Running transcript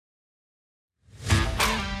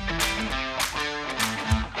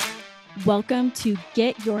Welcome to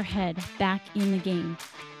Get Your Head Back in the Game.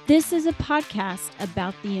 This is a podcast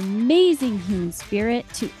about the amazing human spirit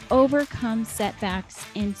to overcome setbacks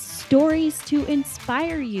and stories to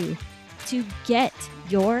inspire you to get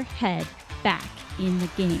your head back in the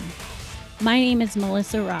game. My name is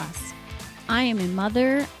Melissa Ross. I am a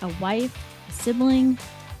mother, a wife, a sibling,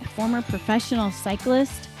 a former professional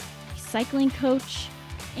cyclist, a cycling coach,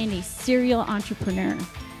 and a serial entrepreneur.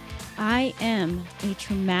 I am a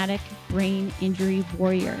traumatic brain injury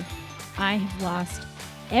warrior. I have lost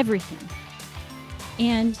everything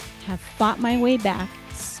and have fought my way back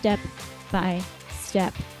step by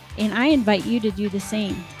step. And I invite you to do the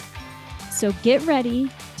same. So get ready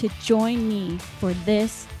to join me for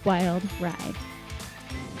this wild ride.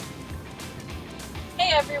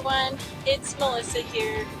 Hey everyone, it's Melissa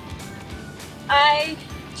here. I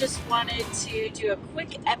just wanted to do a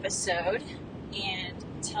quick episode and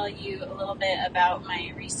tell you a little bit about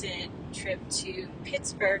my recent trip to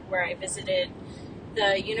Pittsburgh, where I visited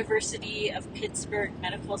the University of Pittsburgh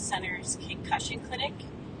Medical Center's Concussion Clinic.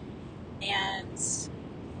 And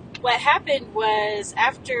what happened was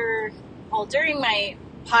during my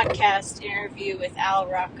podcast interview with Al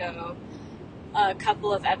Rocco a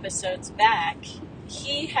couple of episodes back,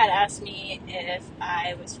 he had asked me if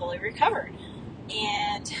I was fully recovered.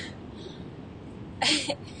 And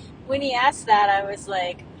when he asked that, I was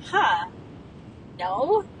like,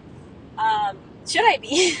 no, should I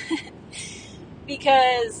be?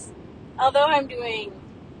 Because although I'm doing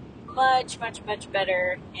much, much, much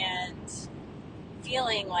better and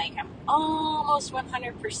feeling like I'm almost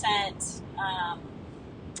 100%,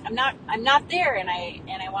 I'm not there, and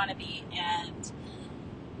I want to be. And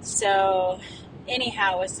so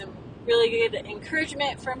anyhow, with some really good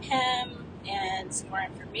encouragement from him and some more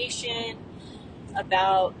information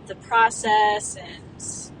about the process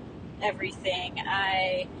and everything,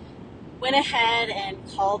 I went ahead and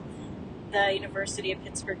called the University of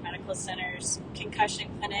Pittsburgh Medical Center's Concussion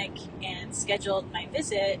Clinic and scheduled my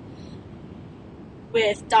visit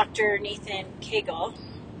with Dr. Nathan Cagle.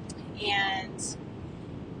 And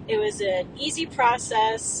it was an easy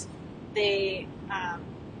process. They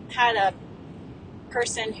had a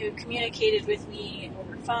person who communicated with me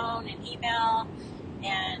over phone and email,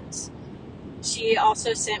 and she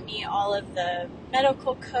also sent me all of the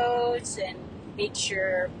medical codes and made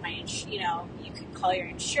sure you could call your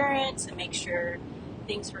insurance and make sure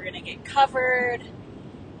things were going to get covered.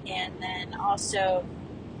 And then also,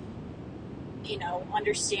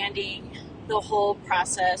 understanding the whole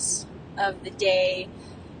process of the day.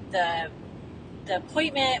 The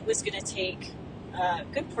appointment was going to take a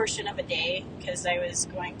good portion of a day because I was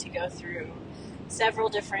going to go through several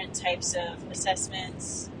different types of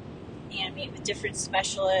assessments and meet with different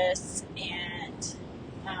specialists. And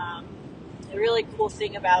the really cool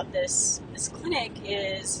thing about this clinic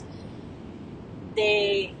is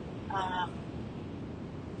they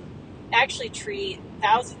actually treat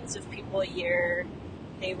thousands of people a year.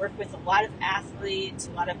 They work with a lot of athletes,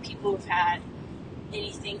 a lot of people who've had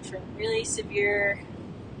anything from really severe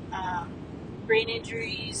brain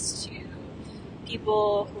injuries to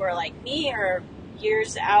people who are like me or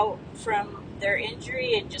years out from their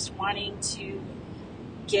injury and just wanting to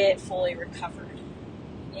get fully recovered.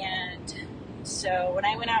 And so when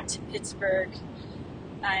I went out to Pittsburgh,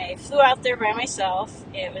 I flew out there by myself.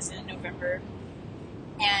 It was in November.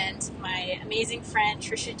 And my amazing friend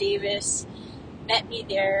Trisha Davis met me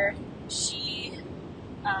there. She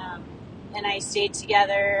and I stayed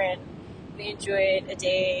together, and we enjoyed a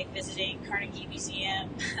day visiting Carnegie Museum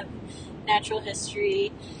of Natural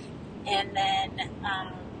History. And then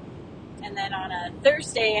on a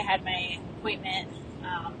Thursday, I had my appointment.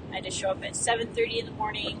 I had to show up at 7:30 in the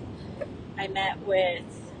morning. I met with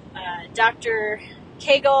Dr.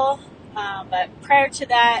 Cagle, but prior to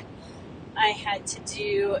that, I had to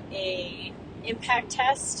do a impact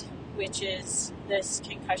test, which is this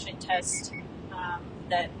concussion test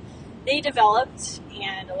that they developed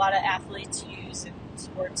and a lot of athletes use in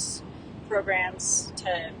sports programs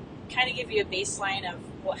to kind of give you a baseline of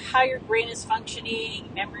how your brain is functioning,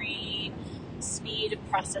 memory, speed of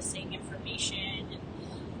processing information.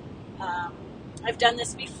 I've done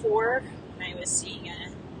this before when I was seeing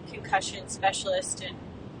a concussion specialist in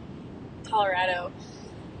Colorado.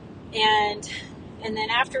 And then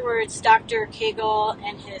afterwards, Dr. Cagle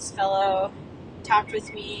and his fellow talked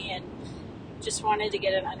with me and just wanted to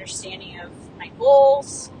get an understanding of my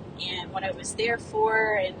goals and what I was there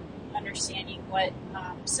for, and understanding what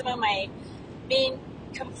some of my main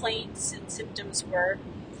complaints and symptoms were.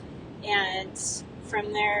 And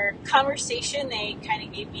from their conversation, they kind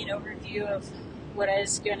of gave me an overview of what I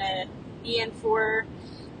was going to be in for.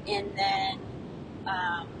 and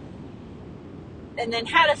then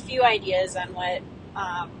had a few ideas on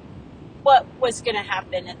what was going to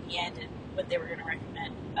happen at the end and what they were going to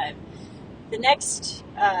recommend. But the next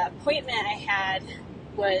appointment I had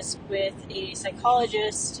was with a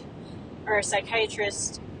psychologist or a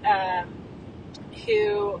psychiatrist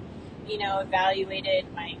who, evaluated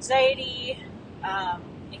my anxiety. I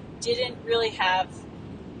didn't really have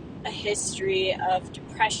a history of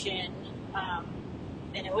depression,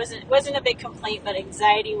 and it wasn't a big complaint, but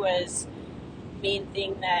anxiety was the main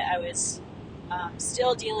thing that I was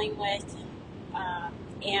still dealing with.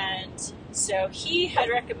 And so he had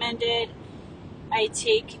recommended I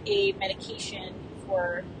take a medication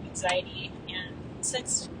for anxiety, and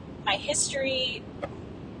since my history,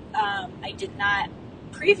 I did not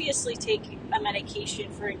previously take a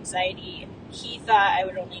medication for anxiety. He thought I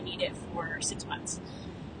would only need it for 6 months.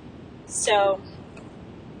 So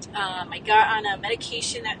I got on a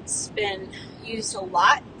medication that's been used a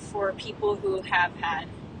lot for people who have had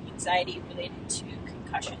anxiety related to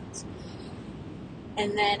concussions.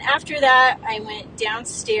 And then after that, I went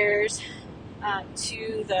downstairs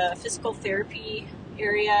to the physical therapy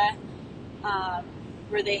area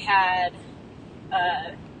where they had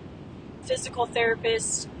a physical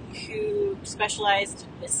therapist who specialized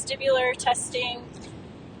in vestibular testing.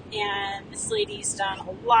 And this lady's done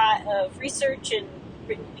a lot of research and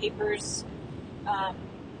written papers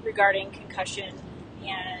regarding concussion.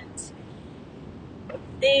 And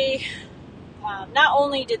they not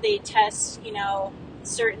only did they test,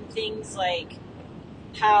 certain things like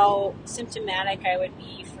how symptomatic I would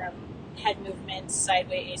be from head movements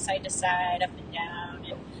sideways, side to side, up and down,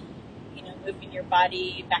 and moving your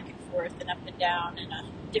body back and forth and up and down in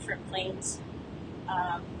different planes.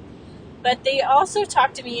 But they also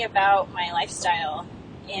talked to me about my lifestyle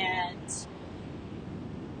and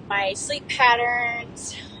my sleep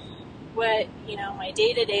patterns, what my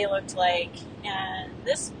day-to-day looked like, and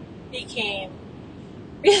this became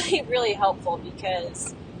really, really helpful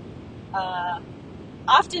because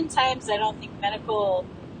oftentimes I don't think medical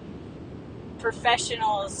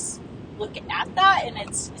professionals look at that, and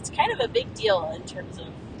it's kind of a big deal in terms of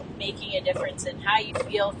making a difference in how you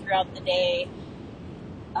feel throughout the day.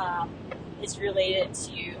 Is related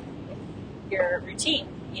to your routine.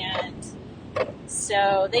 And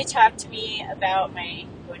so they talked to me about my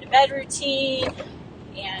going to bed routine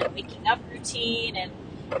and waking up routine, and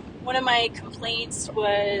one of my complaints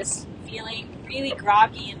was feeling really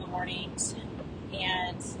groggy in the mornings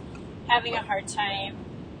and having a hard time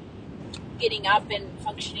getting up and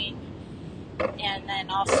functioning, and then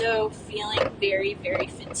also feeling very, very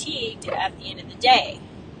fatigued at the end of the day.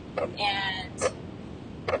 And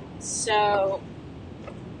so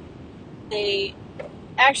they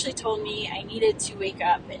actually told me I needed to wake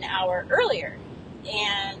up an hour earlier,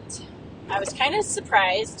 and I was kind of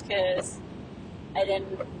surprised because I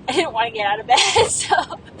didn't want to get out of bed,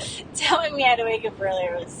 so telling me I had to wake up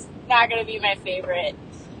earlier was not going to be my favorite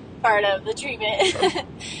part of the treatment.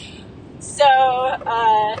 So,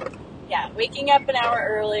 waking up an hour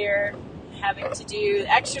earlier, having to do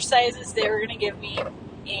the exercises they were going to give me,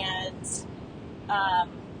 and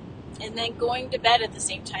then going to bed at the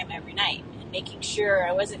same time every night and making sure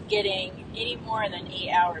I wasn't getting any more than 8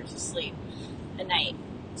 hours of sleep a night.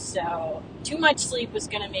 So too much sleep was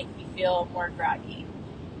going to make me feel more groggy,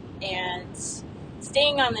 and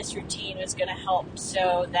staying on this routine was going to help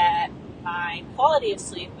so that my quality of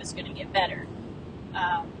sleep was going to get better.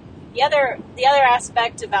 The other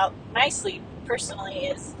aspect about my sleep personally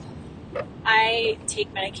is I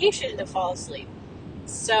take medication to fall asleep.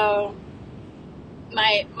 So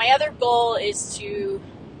my other goal is to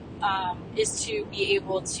be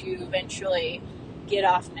able to eventually get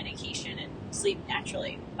off medication and sleep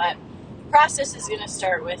naturally. But the process is going to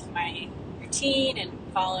start with my routine and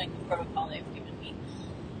following the protocol they've given me.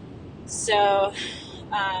 So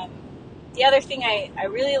the other thing I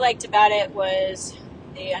really liked about it was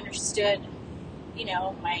they understood,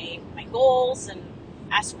 my goals and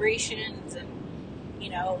aspirations, and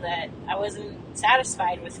that I wasn't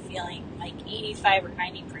satisfied with feeling like 85 or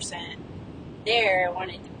 90% there. I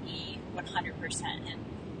wanted to be 100%,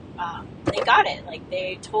 and they got it. Like,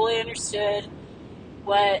 they totally understood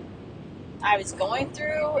what I was going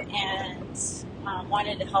through and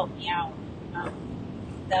wanted to help me out.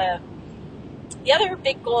 The other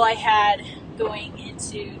big goal I had going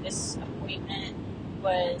into this appointment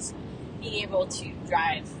was being able to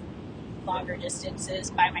drive longer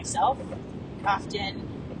distances by myself. Often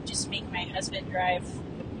just make my husband drive.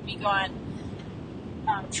 We go on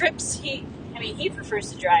trips. He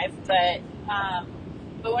prefers to drive, but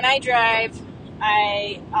when I drive,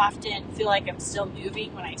 I often feel like I'm still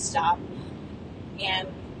moving when I stop. And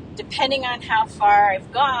depending on how far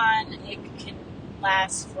I've gone, it can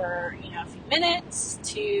last for, a few minutes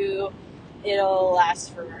to it'll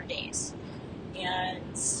last for days. And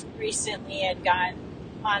recently I'd gone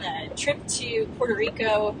on a trip to Puerto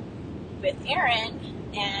Rico with Aaron,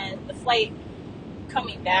 and the flight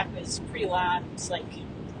coming back was pretty long. It's like,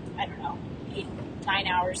 8-9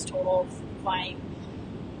 hours total flying,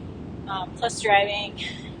 plus driving,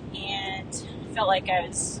 and felt like I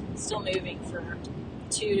was still moving for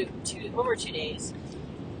over 2 days.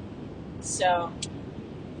 So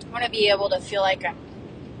I want to be able to feel like I'm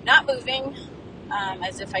not moving,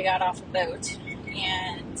 as if I got off a boat,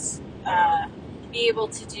 and be able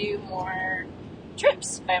to do more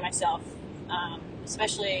trips by myself,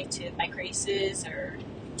 especially to bike races or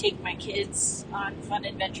take my kids on fun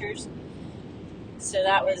adventures. So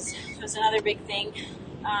that was another big thing.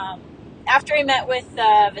 After I met with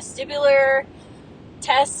vestibular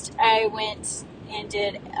test, I went and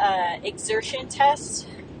did an exertion test,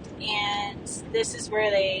 and this is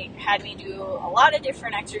where they had me do a lot of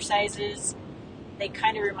different exercises. They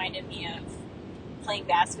kind of reminded me of playing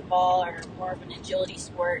basketball or more of an agility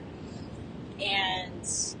sport, and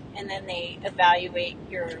then they evaluate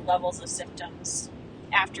your levels of symptoms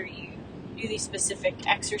after you do these specific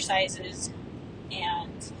exercises.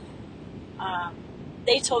 And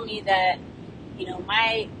they told me that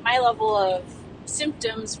my level of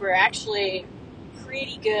symptoms were actually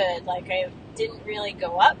pretty good. Like, I didn't really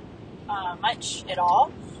go up much at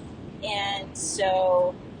all, and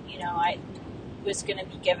so I was going to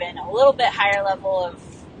be given a little bit higher level of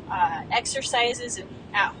exercises and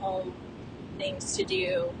at-home things to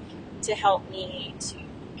do to help me to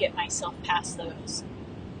get myself past those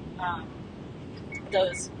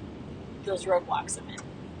roadblocks I'm in.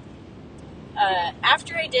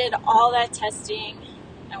 After I did all that testing,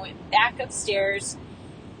 I went back upstairs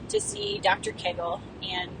to see Dr. Kegel,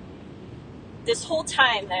 and this whole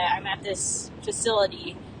time that I'm at this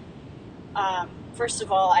facility, first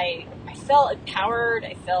of all, I felt empowered.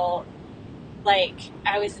 I felt like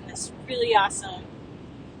I was in this really awesome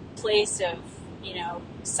place of,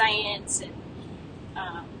 science, and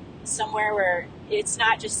somewhere where it's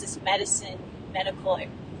not just this medical,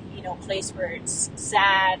 place where it's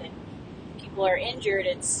sad and people are injured.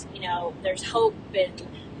 It's, there's hope and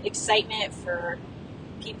excitement for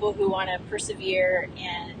people who want to persevere,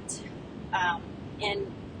 and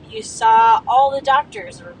you saw all the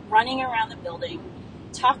doctors were running around the building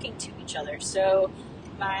talking to each other. So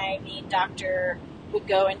my main doctor would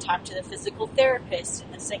go and talk to the physical therapist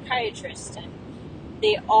and the psychiatrist, and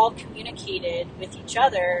they all communicated with each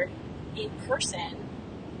other in person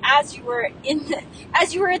as you were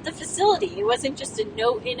at the facility. It wasn't just a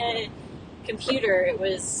note in a computer. It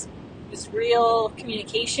was real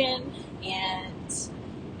communication, and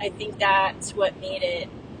I think that's what made it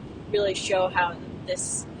really show how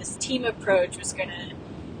this team approach was going to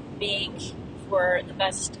make for the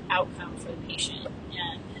best outcome for the patient.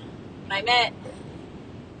 And when I met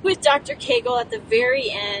with Dr. Kegel at the very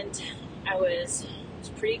end, I was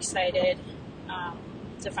pretty excited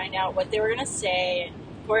to find out what they were going to say. And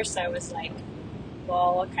of course, I was like,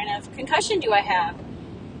 well, what kind of concussion do I have?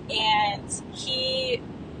 And he,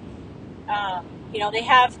 they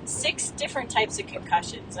have 6 different types of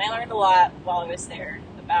concussions. I learned a lot while I was there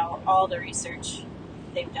about all the research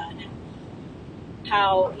they've done, and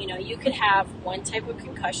how, you could have one type of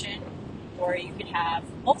concussion, or you could have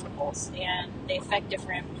multiples, and they affect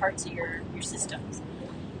different parts of your systems.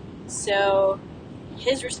 So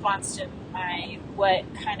his response to my what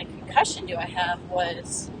kind of concussion do I have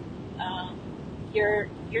was, you're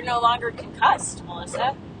no longer concussed,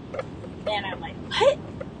 Melissa. And I'm like, what?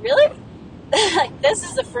 Really? Like, this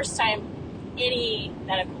is the first time any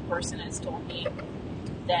medical person has told me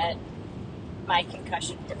that my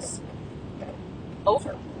concussion is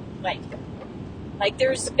over. Like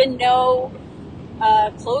there's been no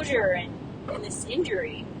closure in this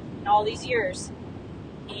injury in all these years.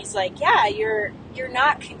 And he's like, yeah, you're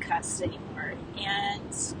not concussed anymore,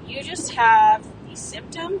 and you just have these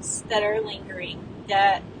symptoms that are lingering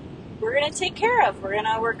that we're going to take care of. We're going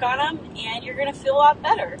to work on them, and you're going to feel a lot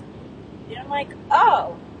better. And I'm like,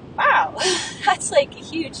 oh, wow. That's like a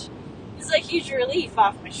huge relief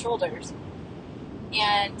off my shoulders.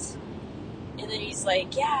 And then he's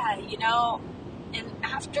like, yeah, and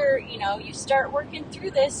after, you start working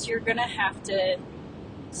through this, you're going to have to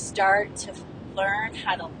start to learn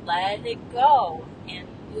how to let it go and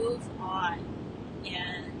move on.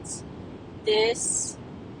 And this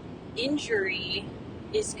injury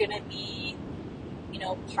is going to be,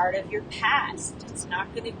 part of your past. It's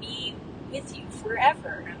not going to be with you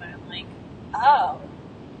forever. And I'm like, oh,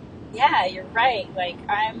 yeah, you're right. Like,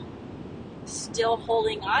 I'm still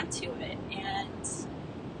holding on to it. And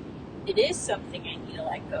it is something I need to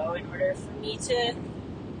let go in order for me to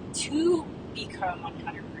become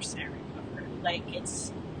 100% recovered. Like,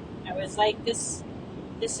 I was like, this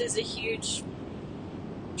is a huge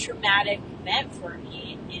traumatic event for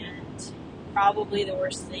me, and probably the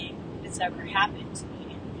worst thing that's ever happened to me.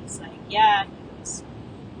 And he's like, yeah,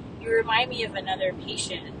 you remind me of another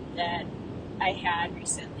patient that I had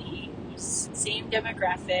recently. Same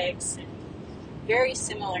demographics and very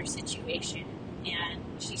similar situation. And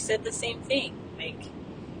she said the same thing. Like,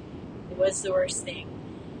 it was the worst thing.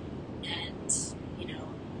 And,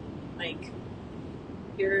 like,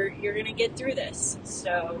 you're going to get through this.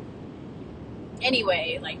 So,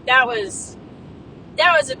 anyway, like, that was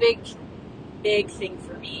a big thing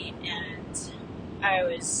for me. And I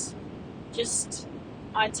was just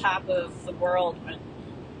on top of the world when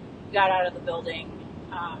we got out of the building,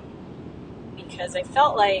 because I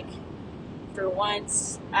felt like for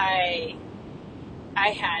once I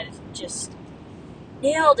had just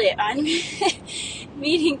nailed it on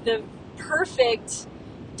meeting the perfect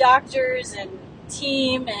doctors and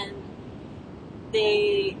team, and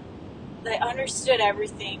they understood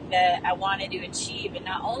everything that I wanted to achieve. And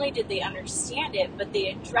not only did they understand it, but they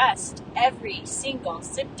addressed every single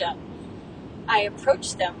symptom I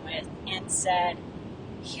approached them with and said,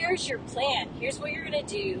 here's your plan. Here's what you're going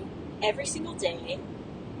to do every single day.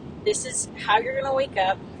 This is how you're going to wake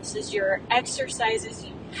up. This is your exercises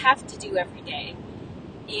you have to do every day.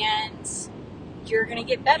 And you're going to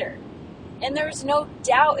get better. And there's no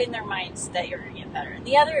doubt in their minds that you're going to get better. And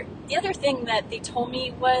the other thing that they told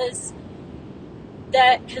me was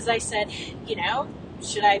that, because I said,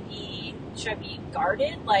 should I be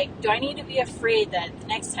guarded? Like, do I need to be afraid that the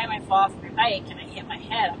next time I fall off my bike and I hit my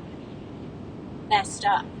head, I'm going to be messed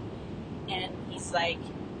up? And he's like,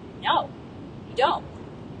 no, you don't.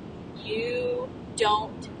 You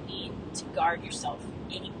don't need to guard yourself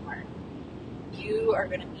anymore. You are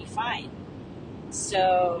going to be fine.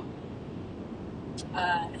 So,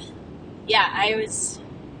 I was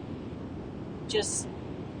just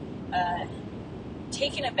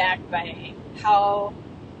taken aback by how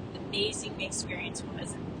amazing the experience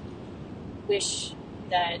was. And wish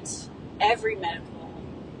that every medical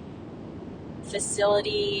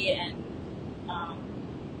facility and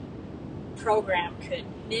program could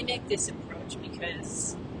mimic this approach,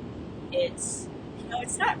 because it's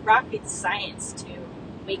not rocket science to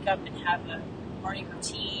wake up and have a morning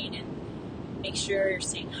routine and make sure you're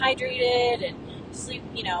staying hydrated and sleep,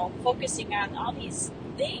 focusing on all these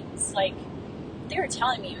things. Like, they were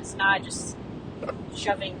telling me it was not just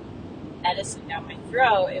shoving medicine down my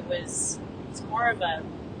throat. It's more of a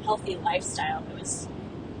healthy lifestyle that was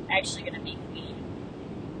actually going to make me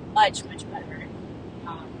much, much better.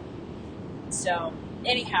 So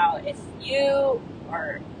anyhow, if you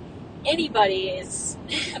or anybody is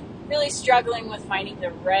really struggling with finding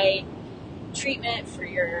the right treatment for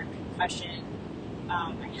your concussion,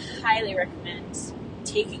 I highly recommend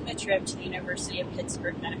taking the trip to the University of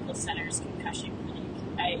Pittsburgh Medical Center's Concussion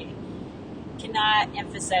Clinic. I cannot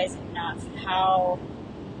emphasize enough how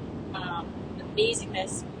amazing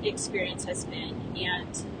this experience has been.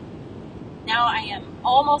 And now I am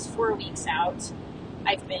almost 4 weeks out.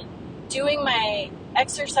 I've been doing my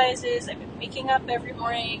exercises. I've been waking up every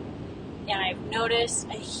morning, and I've noticed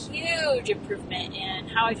a huge improvement in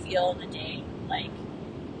how I feel in the day. Like,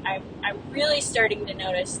 I'm really starting to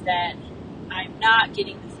notice that I'm not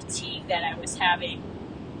getting the fatigue that I was having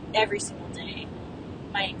every single day.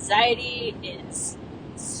 My anxiety is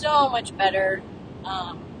so much better,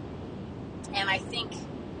 and I think,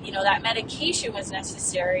 that medication was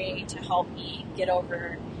necessary to help me get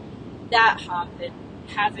over that hump, and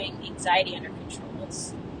having anxiety under control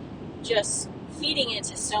is just feeding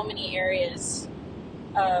into so many areas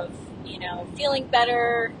of, feeling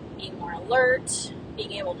better, being more alert,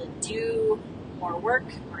 being able to do more work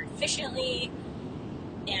more efficiently,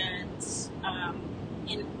 and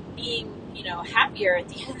in being, happier at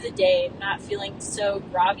the end of the day, not feeling so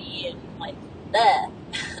groggy and like, bleh.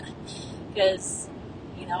 Because,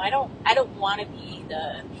 I don't want to be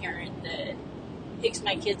the parent that picks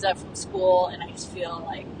my kids up from school and I just feel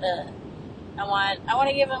like, ugh. I want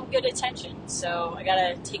to give them good attention, so I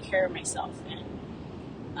gotta take care of myself. And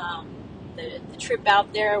the trip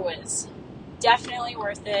out there was definitely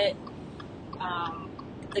worth it.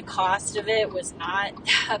 The cost of it was not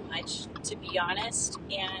that much, to be honest.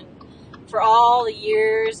 And for all the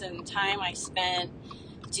years and time I spent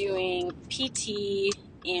doing PT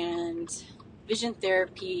and vision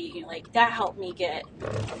therapy, like that helped me get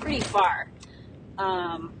pretty far.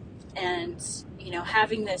 And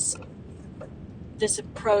having this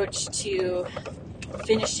approach to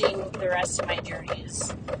finishing the rest of my journey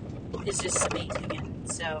is just amazing. And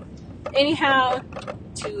so anyhow,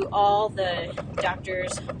 to all the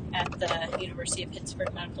doctors at the University of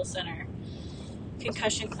Pittsburgh Medical Center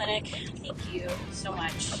Concussion Clinic, thank you so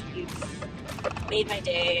much. You've made my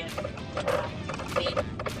day and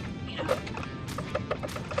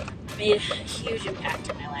made a huge impact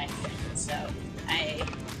in my life. So I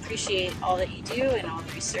appreciate all that you do and all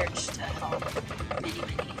the research to help many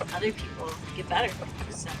other people get better.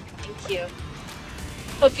 So thank you.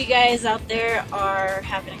 Hope you guys out there are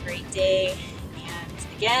having a great day, and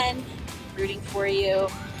again, rooting for you.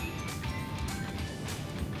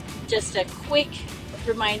 Just a quick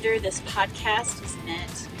reminder, this podcast is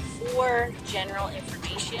meant for general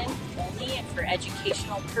information only and for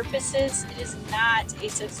educational purposes. It is not a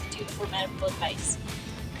substitute for medical advice.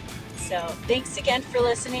 So thanks again for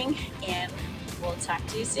listening, and we'll talk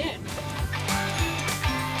to you soon.